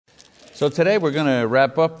So today we're going to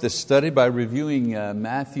wrap up this study by reviewing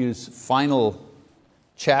Matthew's final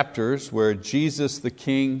chapters where Jesus the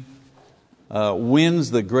King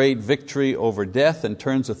wins the great victory over death and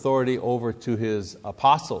turns authority over to His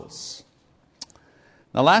apostles.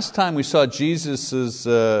 Now last time we saw Jesus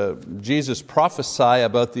prophesy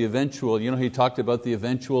about the eventual, He talked about the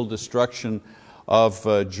eventual destruction of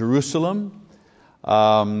Jerusalem,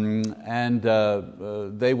 and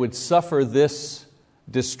they would suffer this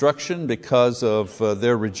destruction because of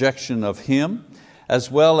their rejection of Him,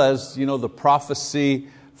 as well as the prophecy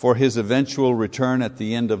for His eventual return at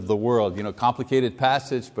the end of the world. Complicated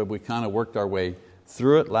passage, but we kind of worked our way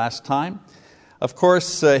through it last time. Of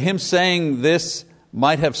course, Him saying this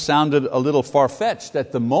might have sounded a little far-fetched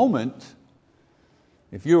at the moment.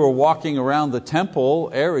 If you were walking around the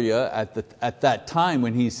temple area at that time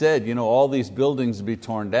when He said, all these buildings be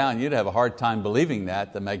torn down, you'd have a hard time believing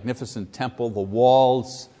that. The magnificent temple, the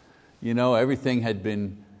walls, everything had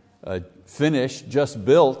been finished, just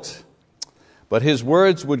built. But His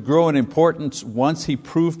words would grow in importance once He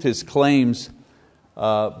proved His claims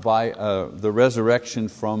by the resurrection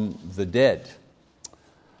from the dead.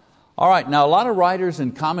 All right, now a lot of writers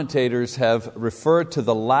and commentators have referred to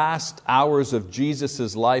the last hours of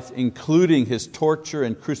Jesus' life, including His torture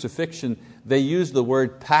and crucifixion. They use the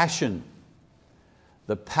word passion,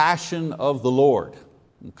 the passion of the Lord.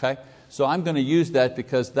 Okay? So I'm going to use that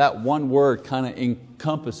because that one word kind of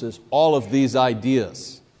encompasses all of these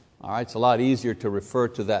ideas. All right, it's a lot easier to refer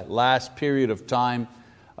to that last period of time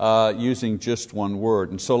using just one word.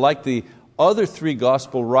 And so like the other three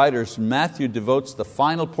gospel writers, Matthew devotes the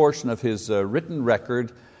final portion of his written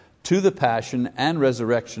record to the passion and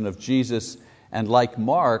resurrection of Jesus, and like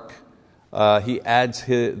Mark, he adds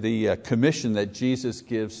the commission that Jesus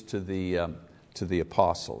gives to the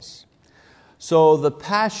apostles. So the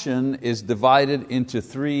passion is divided into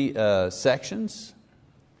three sections.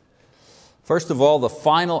 First of all, the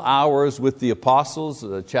final hours with the apostles,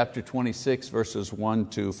 chapter 26, verses 1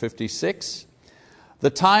 to 56. The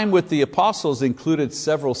time with the apostles included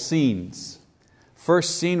several scenes.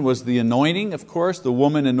 First scene was the anointing, of course. The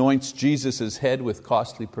woman anoints Jesus' head with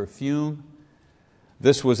costly perfume.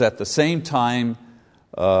 This was at the same time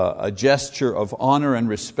a gesture of honor and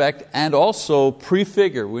respect, and also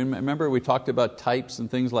prefigure. Remember we talked about types and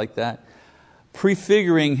things like that?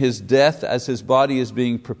 Prefiguring His death as His body is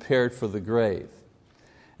being prepared for the grave.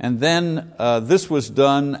 And then this was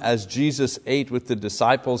done as Jesus ate with the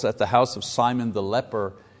disciples at the house of Simon the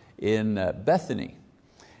leper in Bethany.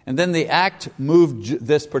 And then the act moved,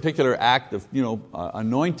 this particular act of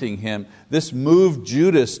anointing Him, this moved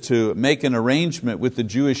Judas to make an arrangement with the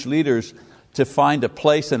Jewish leaders to find a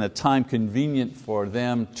place and a time convenient for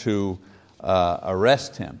them to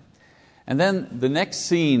arrest Him. And then the next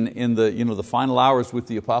scene in the final hours with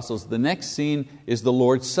the apostles, the next scene is the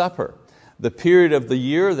Lord's Supper. The period of the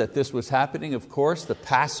year that this was happening, of course, the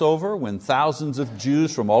Passover, when thousands of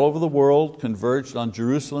Jews from all over the world converged on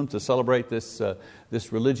Jerusalem to celebrate this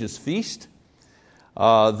religious feast.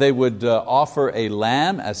 They would offer a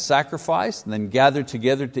lamb as sacrifice and then gather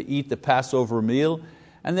together to eat the Passover meal.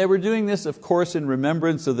 And they were doing this, of course, in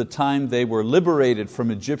remembrance of the time they were liberated from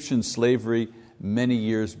Egyptian slavery many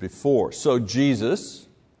years before. So Jesus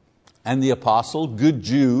and the apostle, good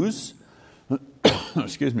Jews,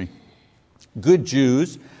 excuse me, good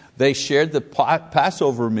Jews, they shared the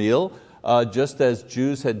Passover meal just as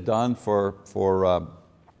Jews had done for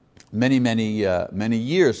many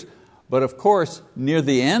years. But of course, near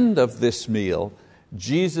the end of this meal,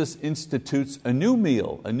 Jesus institutes a new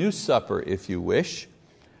meal, a new supper, if you wish.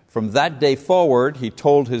 From that day forward, He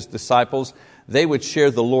told His disciples they would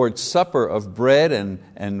share the Lord's Supper of bread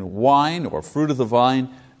and wine, or fruit of the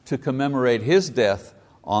vine, to commemorate His death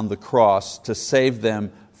on the cross to save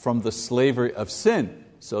them from the slavery of sin.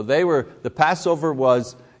 So the Passover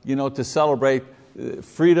was to celebrate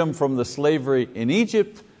freedom from the slavery in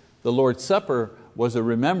Egypt. The Lord's Supper was a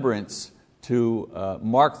remembrance to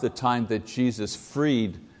mark the time that Jesus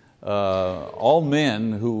freed all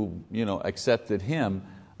men who accepted Him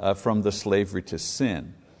from the slavery to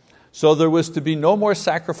sin. So there was to be no more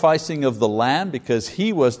sacrificing of the lamb because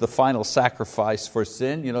He was the final sacrifice for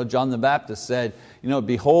sin. John the Baptist said,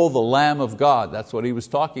 behold the Lamb of God. That's what he was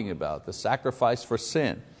talking about, the sacrifice for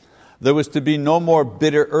sin. There was to be no more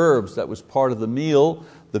bitter herbs. That was part of the meal.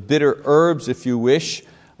 The bitter herbs, if you wish,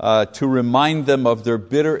 to remind them of their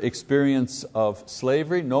bitter experience of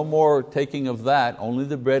slavery. No more taking of that, only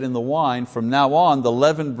the bread and the wine. From now on, the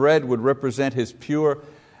leavened bread would represent His pure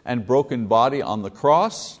and broken body on the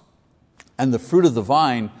cross, and the fruit of the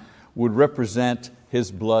vine would represent His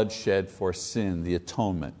blood shed for sin, the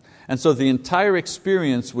atonement. And so the entire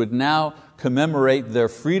experience would now commemorate their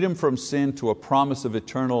freedom from sin to a promise of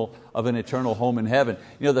an eternal home in heaven.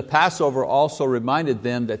 The Passover also reminded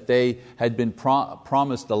them that they had been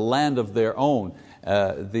promised a land of their own.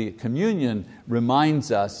 The communion reminds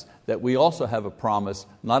us that we also have a promise,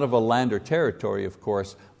 not of a land or territory, of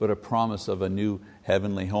course, but a promise of a new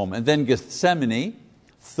heavenly home. And then Gethsemane,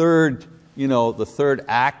 the third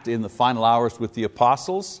act in the final hours with the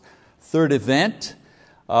apostles, third event.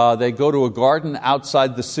 They go to a garden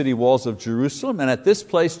outside the city walls of Jerusalem, and at this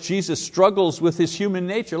place Jesus struggles with His human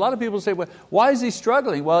nature. A lot of people say, well, why is He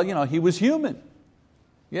struggling? Well, He was human.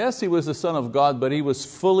 Yes, He was the Son of God, but He was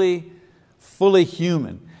fully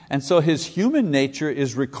human. And so His human nature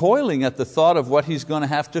is recoiling at the thought of what He's going to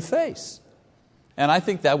have to face. And I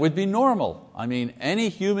think that would be normal. Any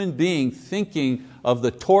human being thinking of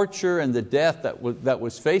the torture and the death that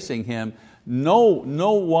was facing Him, no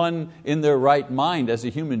one in their right mind as a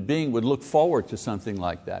human being would look forward to something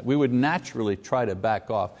like that. We would naturally try to back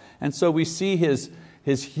off. And so we see His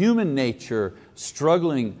human nature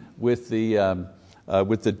struggling with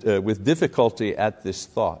difficulty at this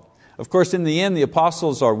thought. Of course, in the end, the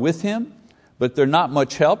apostles are with Him, but they're not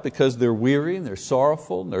much help because they're weary and they're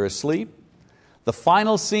sorrowful and they're asleep. The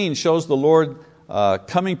final scene shows the Lord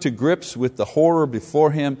coming to grips with the horror before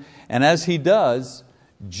Him, and as He does,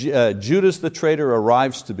 Judas the traitor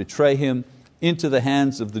arrives to betray Him into the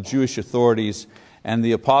hands of the Jewish authorities, and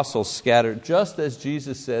the apostles scatter just as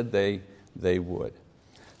Jesus said they would.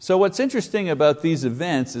 So what's interesting about these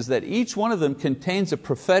events is that each one of them contains a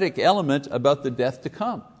prophetic element about the death to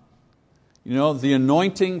come. The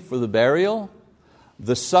anointing for the burial,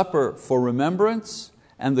 the supper for remembrance,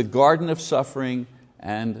 and the garden of suffering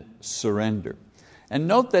and surrender. And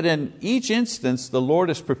note that in each instance the Lord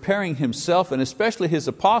is preparing Himself and especially His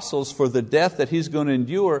apostles for the death that He's going to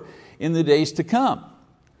endure in the days to come.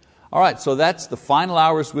 All right, so that's the final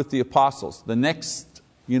hours with the apostles. The next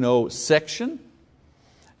section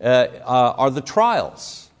are the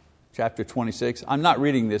trials. Chapter 26. I'm not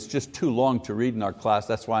reading this, just too long to read in our class.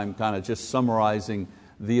 That's why I'm kind of just summarizing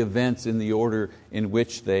the events in the order in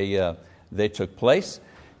which they took place.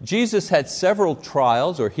 Jesus had several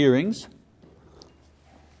trials or hearings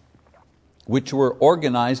which were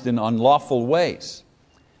organized in unlawful ways.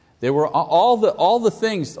 They were all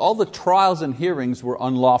the trials and hearings were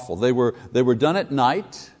unlawful. They were done at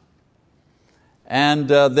night, and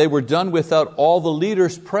they were done without all the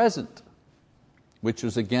leaders present, which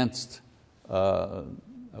was against the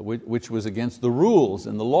rules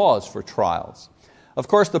and the laws for trials. Of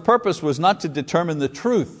course, the purpose was not to determine the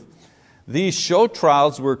truth. These show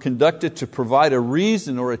trials were conducted to provide a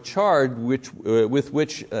reason or a charge with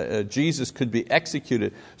which Jesus could be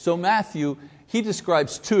executed. So Matthew, he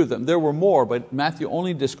describes two of them. There were more, but Matthew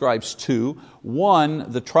only describes two.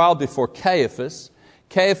 One, the trial before Caiaphas.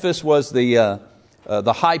 Caiaphas was the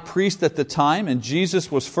high priest at the time, and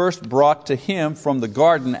Jesus was first brought to him from the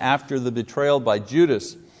garden after the betrayal by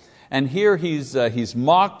Judas. And here he's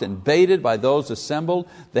mocked and baited by those assembled.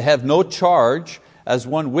 They have no charge, as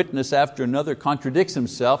one witness after another contradicts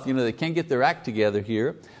himself. They can't get their act together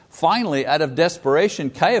here. Finally, out of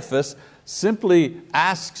desperation, Caiaphas simply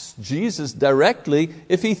asks Jesus directly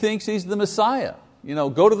if He thinks He's the Messiah.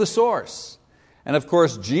 Go to the source. And of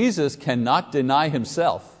course, Jesus cannot deny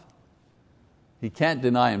Himself. He can't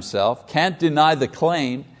deny Himself, can't deny the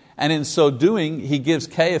claim, and in so doing, He gives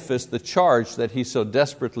Caiaphas the charge that he so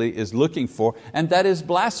desperately is looking for, and that is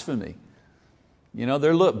blasphemy.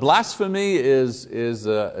 Blasphemy is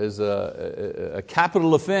a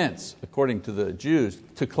capital offense, according to the Jews,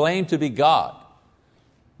 to claim to be God.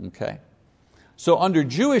 Okay? So under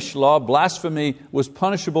Jewish law, blasphemy was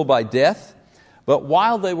punishable by death, but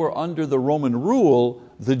while they were under the Roman rule,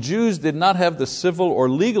 the Jews did not have the civil or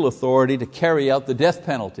legal authority to carry out the death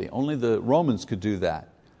penalty. Only the Romans could do that.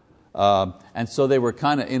 And so they were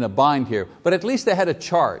kind of in a bind here. But at least they had a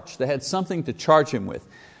charge. They had something to charge him with.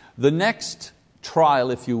 The next trial,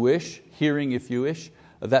 if you wish, hearing if you wish,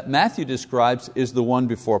 that Matthew describes is the one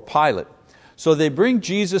before Pilate. So they bring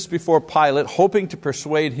Jesus before Pilate, hoping to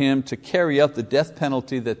persuade him to carry out the death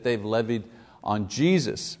penalty that they've levied on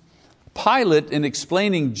Jesus. Pilate, in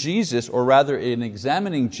explaining Jesus, or rather in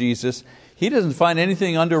examining Jesus, he doesn't find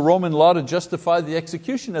anything under Roman law to justify the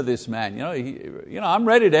execution of this man. I'm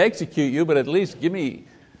ready to execute you, but at least give me,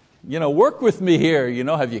 work with me here.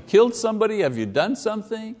 Have you killed somebody? Have you done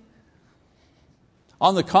something?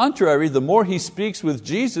 On the contrary, the more he speaks with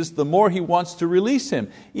Jesus, the more he wants to release him.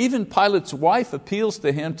 Even Pilate's wife appeals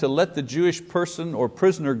to him to let the Jewish person or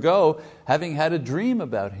prisoner go, having had a dream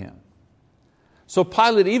about him. So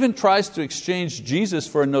Pilate even tries to exchange Jesus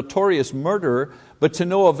for a notorious murderer, but to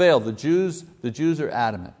no avail. The Jews are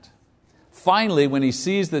adamant. Finally, when he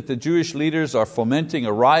sees that the Jewish leaders are fomenting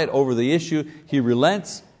a riot over the issue, he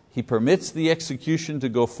relents, he permits the execution to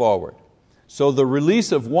go forward. So the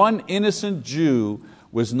release of one innocent Jew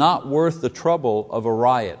was not worth the trouble of a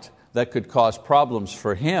riot that could cause problems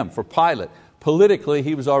for him, for Pilate. Politically,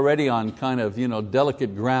 he was already on kind of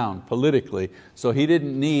delicate ground politically, so he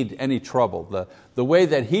didn't need any trouble. The way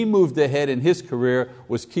that he moved ahead in his career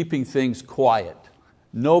was keeping things quiet.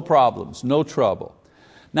 No problems, no trouble.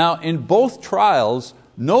 Now, in both trials,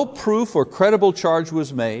 no proof or credible charge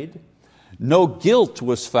was made, no guilt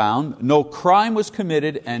was found, no crime was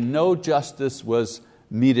committed, and no justice was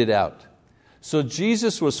meted out. So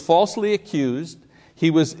Jesus was falsely accused,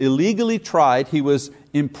 he was illegally tried, he was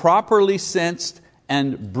improperly sentenced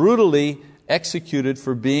and brutally executed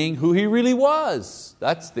for being who he really was.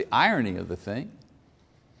 That's the irony of the thing.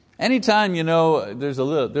 Anytime there's a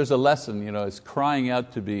lesson, it's crying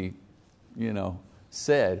out to be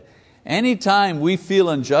said. Anytime we feel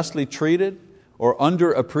unjustly treated or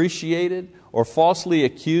underappreciated or falsely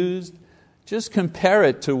accused, just compare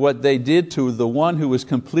it to what they did to the one who was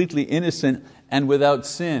completely innocent and without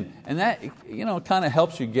sin. And that kind of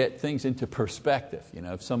helps you get things into perspective.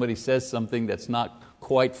 If somebody says something that's not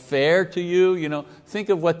quite fair to you, think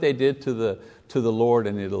of what they did to the Lord,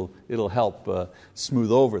 and it'll help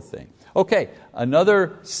smooth over things. Okay,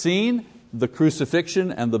 another scene, the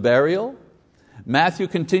crucifixion and the burial. Matthew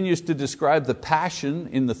continues to describe the passion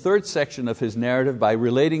in the third section of his narrative by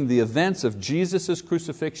relating the events of Jesus'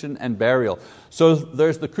 crucifixion and burial. So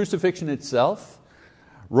there's the crucifixion itself.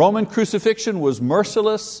 Roman crucifixion was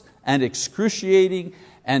merciless and excruciating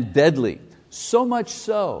and deadly. So much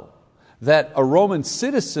so that a Roman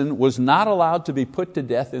citizen was not allowed to be put to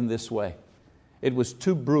death in this way. It was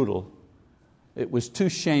too brutal. It was too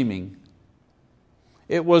shaming.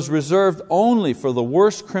 It was reserved only for the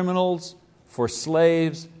worst criminals, for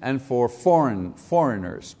slaves, and for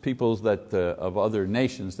foreigners, peoples of other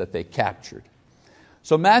nations that they captured.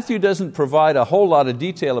 So Matthew doesn't provide a whole lot of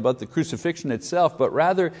detail about the crucifixion itself, but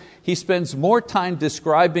rather he spends more time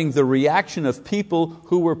describing the reaction of people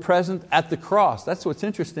who were present at the cross. That's what's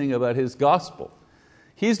interesting about his gospel.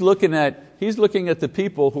 He's looking at the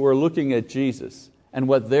people who are looking at Jesus and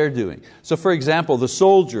what they're doing. So for example, the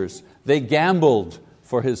soldiers, they gambled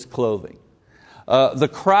for His clothing. The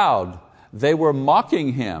crowd, they were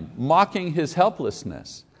mocking Him, mocking His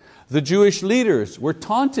helplessness. The Jewish leaders were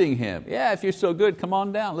taunting Him. Yeah, if you're so good, come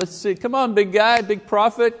on down. Let's see. Come on, big guy, big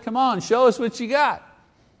prophet. Come on, show us what you got.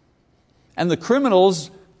 And the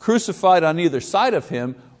criminals crucified on either side of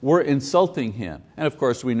Him were insulting Him. And of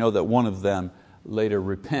course, we know that one of them later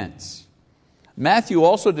repents. Matthew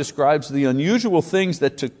also describes the unusual things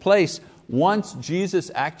that took place once Jesus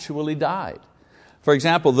actually died. For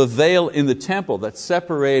example, the veil in the temple that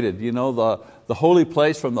separated the holy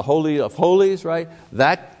place from the Holy of Holies, right?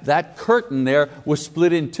 That curtain there was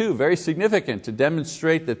split in two, very significant to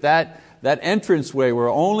demonstrate that entranceway where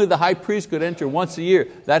only the high priest could enter once a year,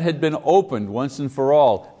 that had been opened once and for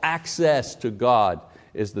all. Access to God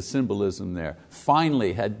is the symbolism there.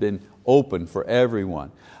 Finally had been opened for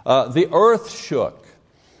everyone. The earth shook.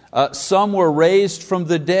 Some were raised from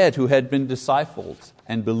the dead who had been disciples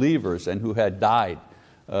and believers and who had died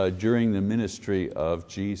during the ministry of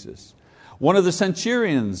Jesus. One of the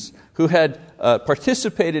centurions who had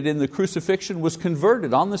participated in the crucifixion was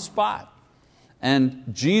converted on the spot. And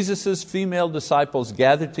Jesus' female disciples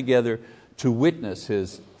gathered together to witness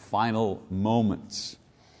His final moments.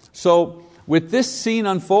 So with this scene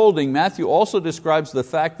unfolding, Matthew also describes the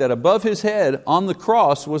fact that above His head on the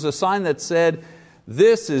cross was a sign that said,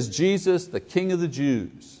 "This is Jesus, the King of the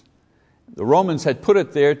Jews." The Romans had put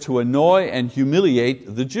it there to annoy and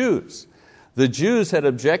humiliate the Jews. The Jews had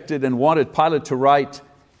objected and wanted Pilate to write,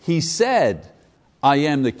 "He said, I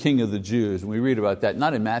am the King of the Jews." And we read about that,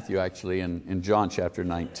 not in Matthew actually, in John chapter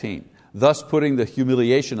 19. Thus putting the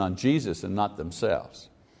humiliation on Jesus and not themselves.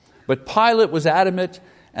 But Pilate was adamant,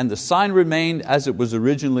 and the sign remained as it was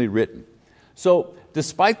originally written. So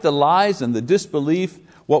despite the lies and the disbelief,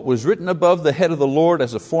 what was written above the head of the Lord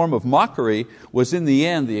as a form of mockery was in the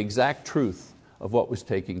end the exact truth of what was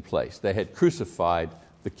taking place. They had crucified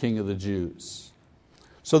the King of the Jews.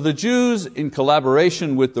 So the Jews, in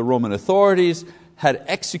collaboration with the Roman authorities, had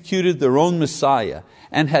executed their own Messiah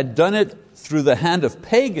and had done it through the hand of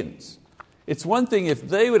pagans. It's one thing if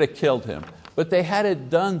they would have killed Him, but they had it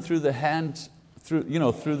done through the hand, through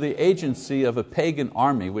the agency of a pagan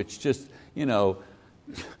army, which just,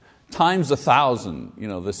 times 1,000,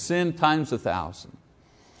 the sin times 1,000.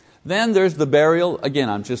 Then there's the burial. Again,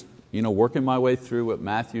 I'm just working my way through what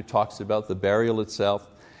Matthew talks about, the burial itself.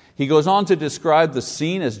 He goes on to describe the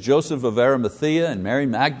scene as Joseph of Arimathea and Mary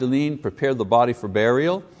Magdalene prepared the body for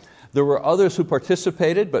burial. There were others who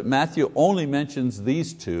participated, but Matthew only mentions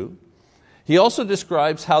these two. He also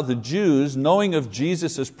describes how the Jews, knowing of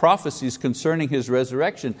Jesus' prophecies concerning His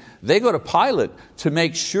resurrection, they go to Pilate to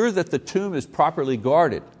make sure that the tomb is properly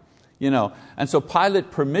guarded. And so Pilate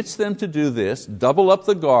permits them to do this, double up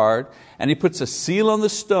the guard, and he puts a seal on the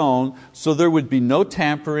stone so there would be no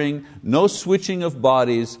tampering, no switching of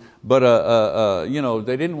bodies, but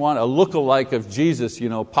they didn't want a look-alike of Jesus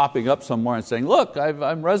popping up somewhere and saying, look,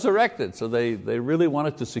 I'm resurrected. So they really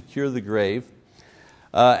wanted to secure the grave.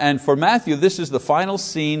 And for Matthew, this is the final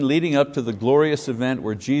scene leading up to the glorious event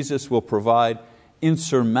where Jesus will provide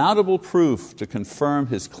insurmountable proof to confirm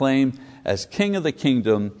His claim as King of the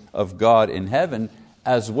kingdom of God in heaven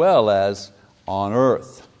as well as on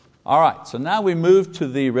earth. All right, so now we move to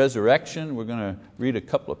the resurrection. We're going to read a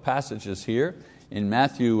couple of passages here in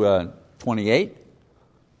Matthew 28.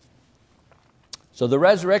 So the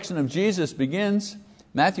resurrection of Jesus begins,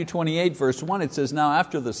 Matthew 28 verse 1, it says, "Now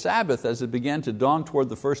after the Sabbath, as it began to dawn toward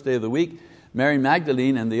the first day of the week, Mary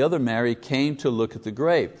Magdalene and the other Mary came to look at the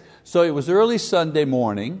grave." So it was early Sunday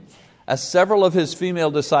morning, as several of His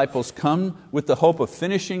female disciples come with the hope of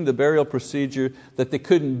finishing the burial procedure that they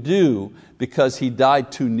couldn't do because He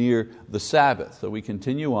died too near the Sabbath. So we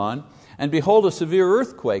continue on. "And behold, a severe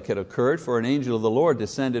earthquake had occurred, for an angel of the Lord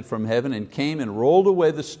descended from heaven and came and rolled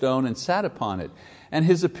away the stone and sat upon it. And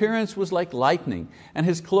His appearance was like lightning, and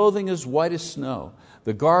His clothing as white as snow.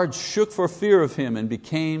 The guards shook for fear of Him and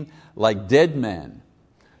became like dead men."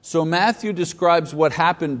 So Matthew describes what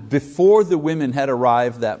happened before the women had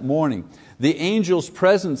arrived that morning. The angel's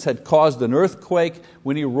presence had caused an earthquake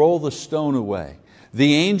when he rolled the stone away.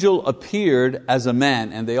 The angel appeared as a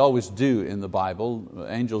man, and they always do in the Bible.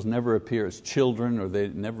 Angels never appear as children, or they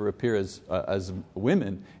never appear as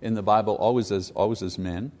women in the Bible, always as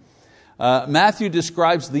men. Matthew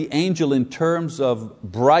describes the angel in terms of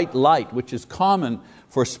bright light, which is common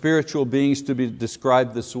for spiritual beings to be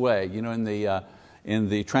described this way. In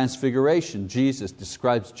the Transfiguration, Jesus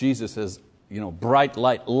describes Jesus as bright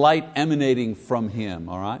light emanating from Him.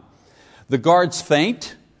 All right? The guards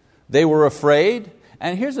faint, they were afraid,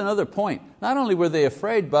 and here's another point. Not only were they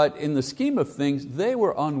afraid, but in the scheme of things, they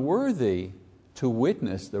were unworthy to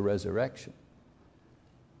witness the resurrection.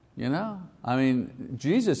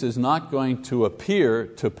 Jesus is not going to appear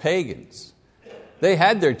to pagans. They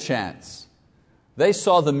had their chance. They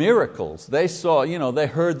saw the miracles. They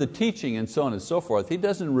heard the teaching and so on and so forth. He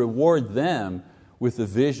doesn't reward them with the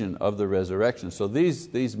vision of the resurrection. So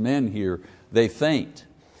these men here, they faint.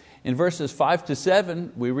 In verses 5 to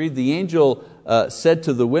 7, we read, "The angel said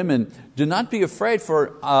to the women, 'Do not be afraid,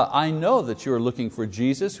 for I know that you are looking for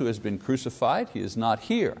Jesus who has been crucified. He is not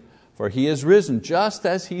here, for He is risen, just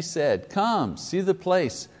as He said. Come, see the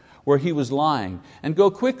place where He was lying, and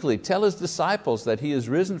go quickly, tell His disciples that He is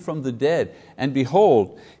risen from the dead, and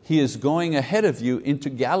behold, He is going ahead of you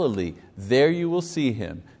into Galilee. There you will see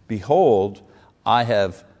Him. Behold, I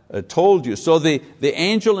have told you.'" So the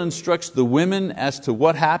angel instructs the women as to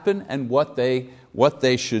what happened and what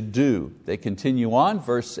they should do. They continue on,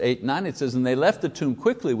 verse 8 and 9, it says, "And they left the tomb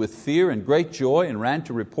quickly with fear and great joy, and ran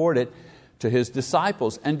to report it to His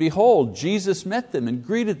disciples. And behold, Jesus met them and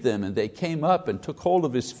greeted them, and they came up and took hold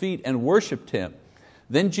of His feet and worshipped Him.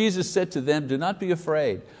 Then Jesus said to them, 'Do not be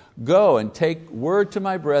afraid. Go and take word to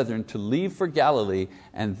my brethren to leave for Galilee,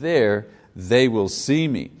 and there they will see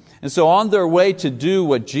Me.'" And so on their way to do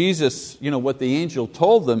what what the angel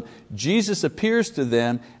told them, Jesus appears to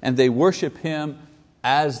them and they worship Him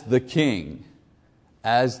as the King.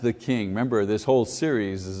 As the King. Remember, this whole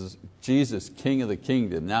series is Jesus, King of the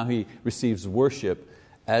kingdom. Now He receives worship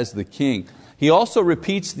as the King. He also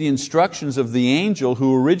repeats the instructions of the angel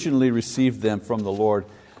who originally received them from the Lord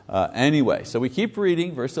anyway. So we keep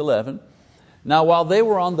reading, verse 11. "Now while they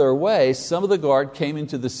were on their way, some of the guard came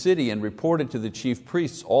into the city and reported to the chief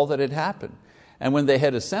priests all that had happened. And when they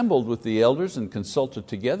had assembled with the elders and consulted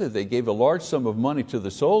together, they gave a large sum of money to the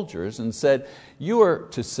soldiers and said, 'You are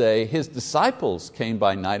to say, His disciples came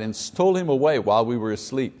by night and stole Him away while we were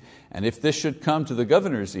asleep. And if this should come to the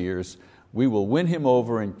governor's ears, we will win him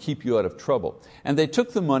over and keep you out of trouble.' And they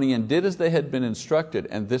took the money and did as they had been instructed,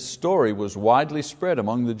 and this story was widely spread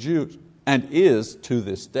among the Jews and is to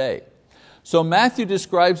this day." So Matthew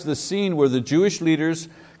describes the scene where the Jewish leaders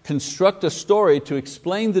construct a story to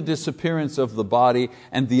explain the disappearance of the body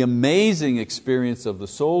and the amazing experience of the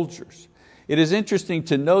soldiers. It is interesting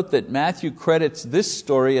to note that Matthew credits this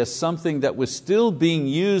story as something that was still being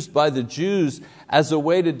used by the Jews as a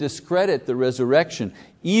way to discredit the resurrection,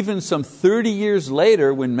 even some 30 years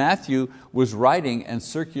later when Matthew was writing and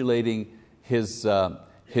circulating his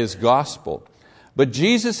gospel. But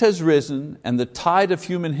Jesus has risen, and the tide of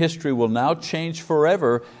human history will now change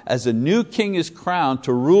forever as a new king is crowned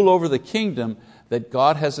to rule over the kingdom that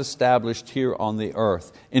God has established here on the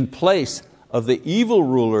earth, in place of the evil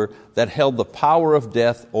ruler that held the power of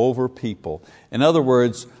death over people. In other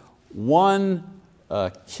words, one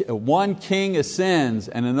king ascends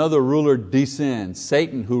and another ruler descends.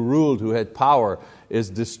 Satan, who ruled, who had power, is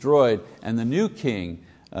destroyed, and the new king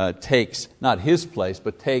takes, not his place,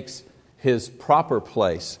 but takes his proper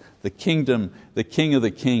place, the king of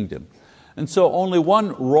the kingdom. And so only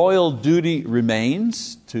one royal duty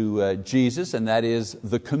remains to Jesus, and that is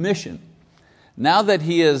the commission. Now that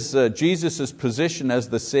Jesus' position as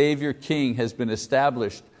the Savior King has been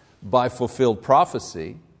established by fulfilled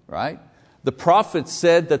prophecy, right? The prophets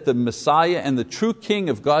said that the Messiah and the true King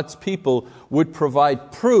of God's people would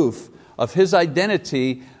provide proof of His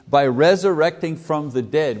identity by resurrecting from the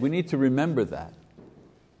dead. We need to remember that.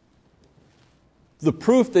 The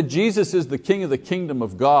proof that Jesus is the King of the kingdom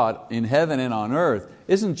of God in heaven and on earth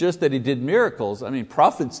isn't just that He did miracles. I mean,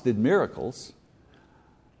 prophets did miracles.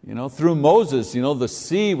 Through Moses, the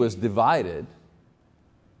sea was divided.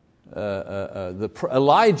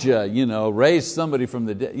 Elijah, raised somebody from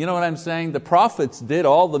the dead. You know what I'm saying? The prophets did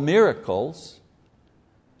all the miracles.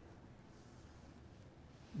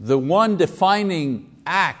 The one defining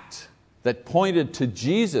act that pointed to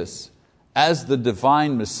Jesus as the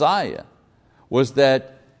divine Messiah was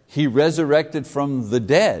that He resurrected from the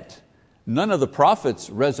dead. None of the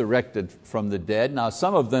prophets resurrected from the dead. Now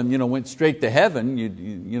some of them went straight to heaven.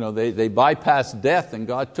 They bypassed death and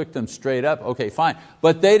God took them straight up. Okay, fine.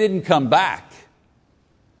 But they didn't come back.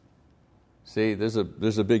 See, there's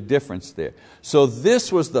a big difference there. So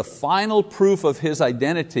this was the final proof of His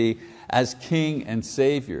identity as King and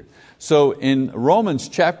Savior. So in Romans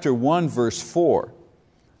chapter 1 verse 4,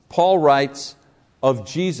 Paul writes of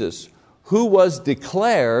Jesus, who was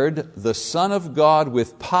declared the Son of God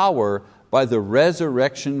with power by the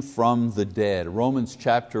resurrection from the dead. Romans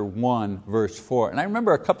chapter 1 verse 4. And I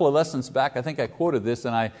remember a couple of lessons back, I think I quoted this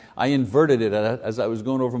and I inverted it as I was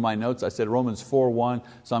going over my notes. I said Romans 4:1,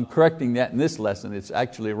 so I'm correcting that in this lesson. It's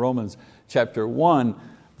actually Romans chapter 1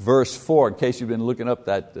 verse 4, in case you've been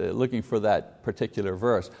looking for that particular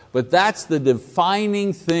verse. But that's the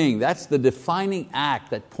defining thing, that's the defining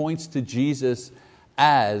act that points to Jesus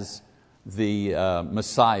as the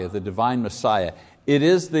Messiah, the divine Messiah. It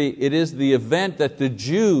is the event that the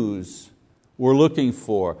Jews were looking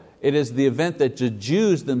for. It is the event that the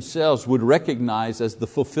Jews themselves would recognize as the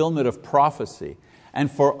fulfillment of prophecy.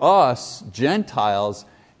 And for us, Gentiles,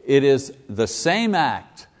 it is the same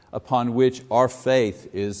act upon which our faith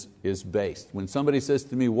is based. When somebody says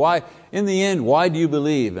to me, why, in the end, why do you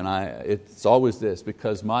believe? And it's always this,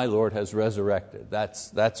 because my Lord has resurrected.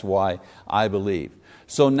 That's why I believe.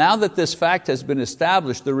 So now that this fact has been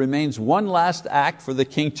established, there remains one last act for the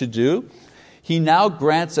King to do. He now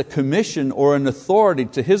grants a commission or an authority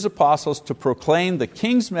to His apostles to proclaim the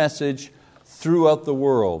King's message throughout the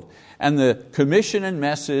world. And the commission and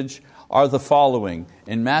message are the following.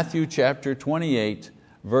 In Matthew chapter 28,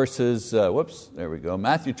 verses,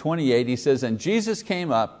 Matthew 28, he says, and Jesus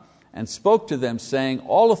came up and spoke to them, saying,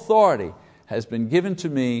 all authority has been given to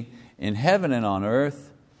me in heaven and on earth.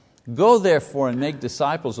 Go therefore and make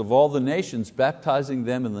disciples of all the nations, baptizing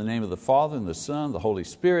them in the name of the Father and the Son and the Holy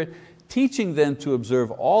Spirit, teaching them to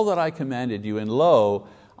observe all that I commanded you, and lo,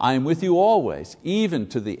 I am with you always, even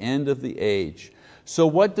to the end of the age. So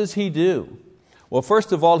what does He do? Well,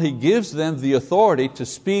 first of all, He gives them the authority to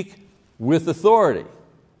speak with authority.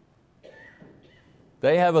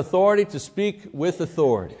 They have authority to speak with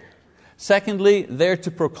authority. Secondly, they're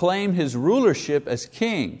to proclaim His rulership as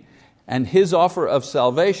King and His offer of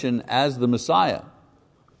salvation as the Messiah.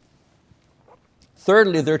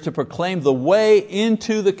 Thirdly, they're to proclaim the way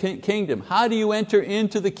into the kingdom. How do you enter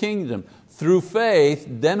into the kingdom? Through faith,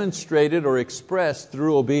 demonstrated or expressed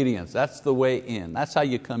through obedience. That's the way in. That's how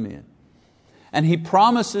you come in. And He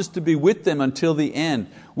promises to be with them until the end,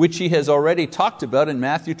 which He has already talked about in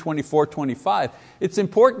Matthew 24:25. It's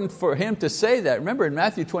important for Him to say that. Remember in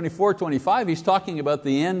Matthew 24:25, He's talking about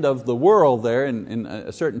the end of the world there in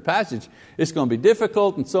a certain passage. It's going to be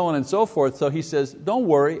difficult and so on and so forth. So He says, don't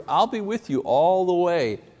worry, I'll be with you all the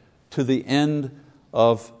way to the end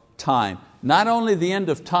of time. Not only the end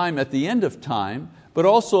of time at the end of time, but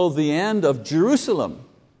also the end of Jerusalem.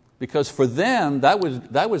 Because for them, that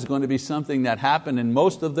was going to be something that happened in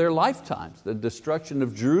most of their lifetimes, the destruction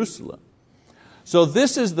of Jerusalem. So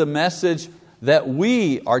this is the message that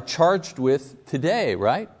we are charged with today,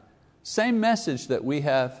 right? Same message that we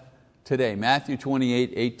have today, Matthew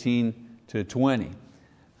 28:18-20.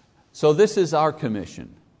 So this is our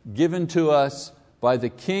commission, given to us by the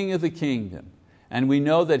King of the kingdom. And we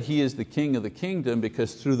know that He is the King of the kingdom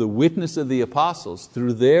because through the witness of the apostles,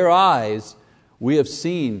 through their eyes, we have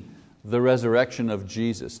seen the resurrection of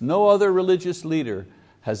Jesus. No other religious leader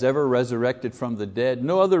has ever resurrected from the dead.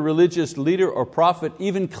 No other religious leader or prophet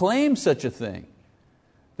even claims such a thing.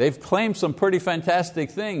 They've claimed some pretty fantastic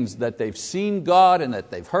things, that they've seen God and that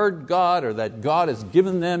they've heard God, or that God has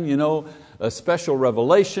given them a special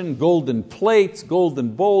revelation, golden plates,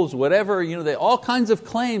 golden bowls, whatever. All kinds of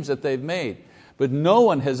claims that they've made. But no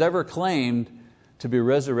one has ever claimed to be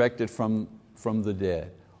resurrected from the dead.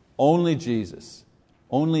 Only Jesus.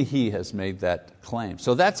 Only He has made that claim.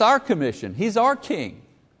 So that's our commission. He's our King.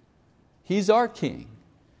 He's our King.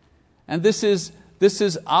 And this is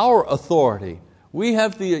our authority. We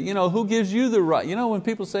have who gives you the right? When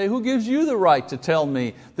people say, who gives you the right to tell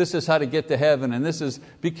me this is how to get to heaven and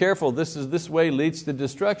be careful, this way leads to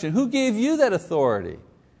destruction. Who gave you that authority?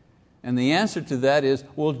 And the answer to that is,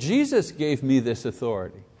 well, Jesus gave me this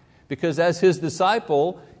authority. Because as His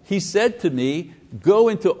disciple, He said to me, go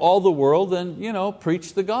into all the world and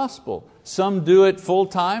preach the gospel. Some do it full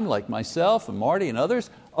time, like myself and Marty and others.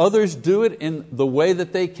 Others do it in the way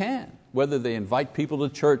that they can. Whether they invite people to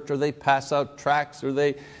church, or they pass out tracts, or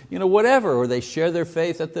they, whatever, or they share their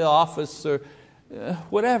faith at the office, or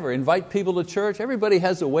whatever, invite people to church. Everybody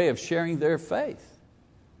has a way of sharing their faith.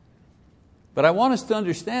 But I want us to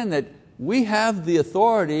understand that we have the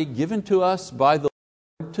authority given to us by the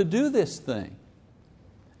Lord to do this thing.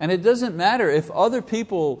 And it doesn't matter if other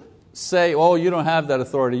people say, oh, you don't have that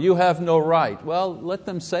authority, you have no right. Well, let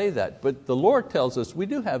them say that. But the Lord tells us we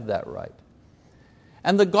do have that right.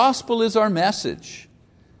 And the gospel is our message.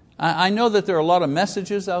 I know that there are a lot of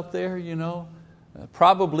messages out there,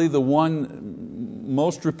 Probably the one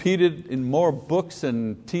most repeated in more books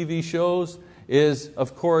and TV shows is,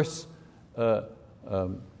 of course,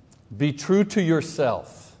 be true to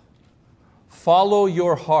yourself. Follow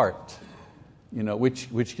your heart,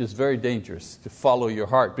 which is very dangerous, to follow your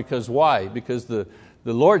heart. Because why? Because the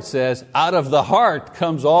Lord says, out of the heart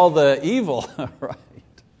comes all the evil, right?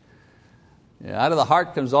 Yeah, out of the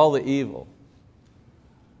heart comes all the evil.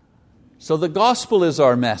 So the gospel is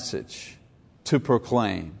our message to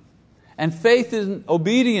proclaim. And faith in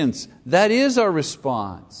obedience, that is our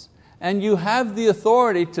response. And you have the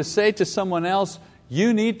authority to say to someone else,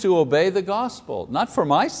 you need to obey the gospel. Not for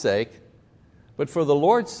my sake, but for the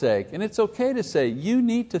Lord's sake. And it's okay to say, you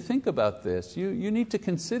need to think about this. You need to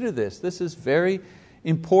consider this. This is very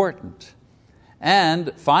important.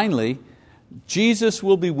 And finally, Jesus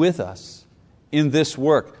will be with us in this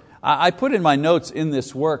work. I put in my notes in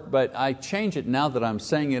this work, but I change it now that I'm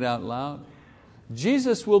saying it out loud.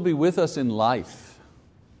 Jesus will be with us in life.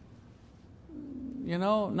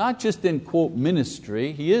 Not just in, quote,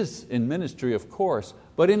 ministry. He is in ministry, of course,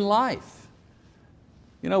 but in life.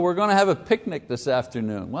 We're going to have a picnic this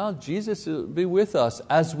afternoon. Well, Jesus will be with us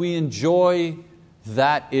as we enjoy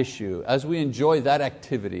that issue, as we enjoy that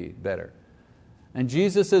activity better. And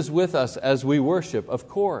Jesus is with us as we worship, of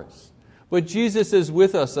course. But Jesus is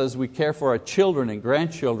with us as we care for our children and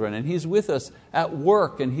grandchildren, and He's with us at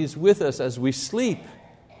work, and He's with us as we sleep.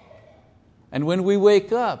 And when we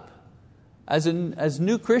wake up, as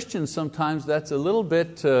new Christians, sometimes that's a little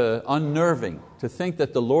bit unnerving to think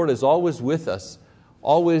that the Lord is always with us,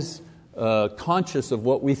 always conscious of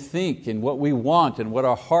what we think and what we want and what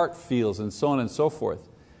our heart feels and so on and so forth.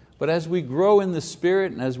 But as we grow in the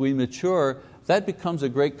Spirit and as we mature, that becomes a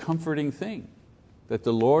great comforting thing, that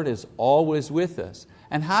the Lord is always with us.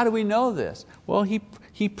 And how do we know this? Well,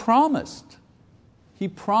 He promised. He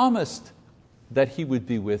promised that He would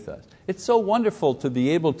be with us. It's so wonderful to be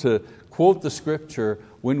able to quote the Scripture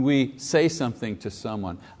when we say something to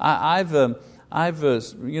someone. I've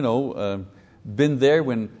been there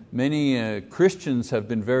when many Christians have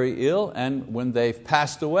been very ill and when they've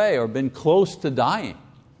passed away or been close to dying.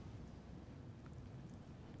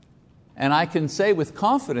 And I can say with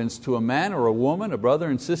confidence to a man or a woman, a brother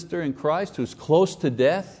and sister in Christ who's close to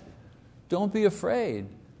death, don't be afraid.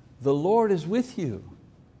 The Lord is with you.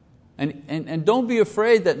 And don't be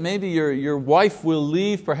afraid that maybe your wife will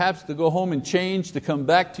leave perhaps to go home and change, to come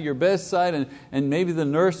back to your bedside, and maybe the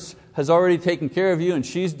nurse has already taken care of you and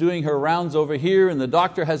she's doing her rounds over here and the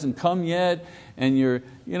doctor hasn't come yet, and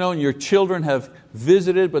your children have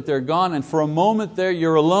visited but they're gone, and for a moment there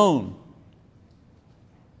you're alone.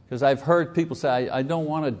 Because I've heard people say, I don't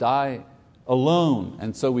want to die alone.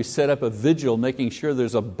 And so we set up a vigil making sure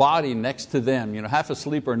there's a body next to them, half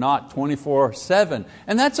asleep or not, 24/7.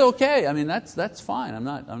 And that's okay. I mean, that's fine. I'm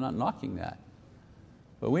not knocking that.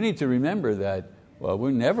 But we need to remember that, well,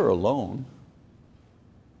 we're never alone.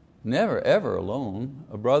 Never, ever alone.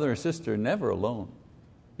 A brother or sister, never alone.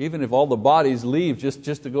 Even if all the bodies leave just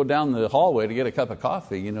to go down the hallway to get a cup of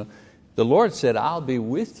coffee, the Lord said, I'll be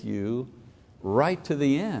with you right to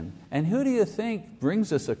the end. And who do you think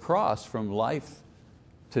brings us across from life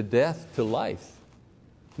to death to life?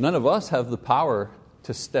 None of us have the power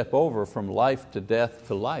to step over from life to death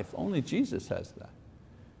to life. Only Jesus has that.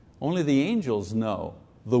 Only the angels know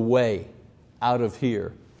the way out of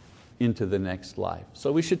here into the next life.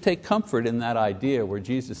 So we should take comfort in that idea where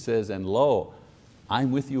Jesus says, and lo,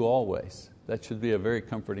 I'm with you always. That should be a very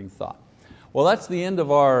comforting thought. Well, that's the end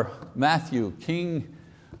of our Matthew, King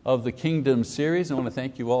of the Kingdom series. I want to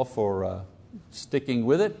thank you all for sticking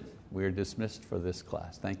with it. We are dismissed for this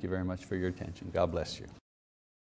class. Thank you very much for your attention. God bless you.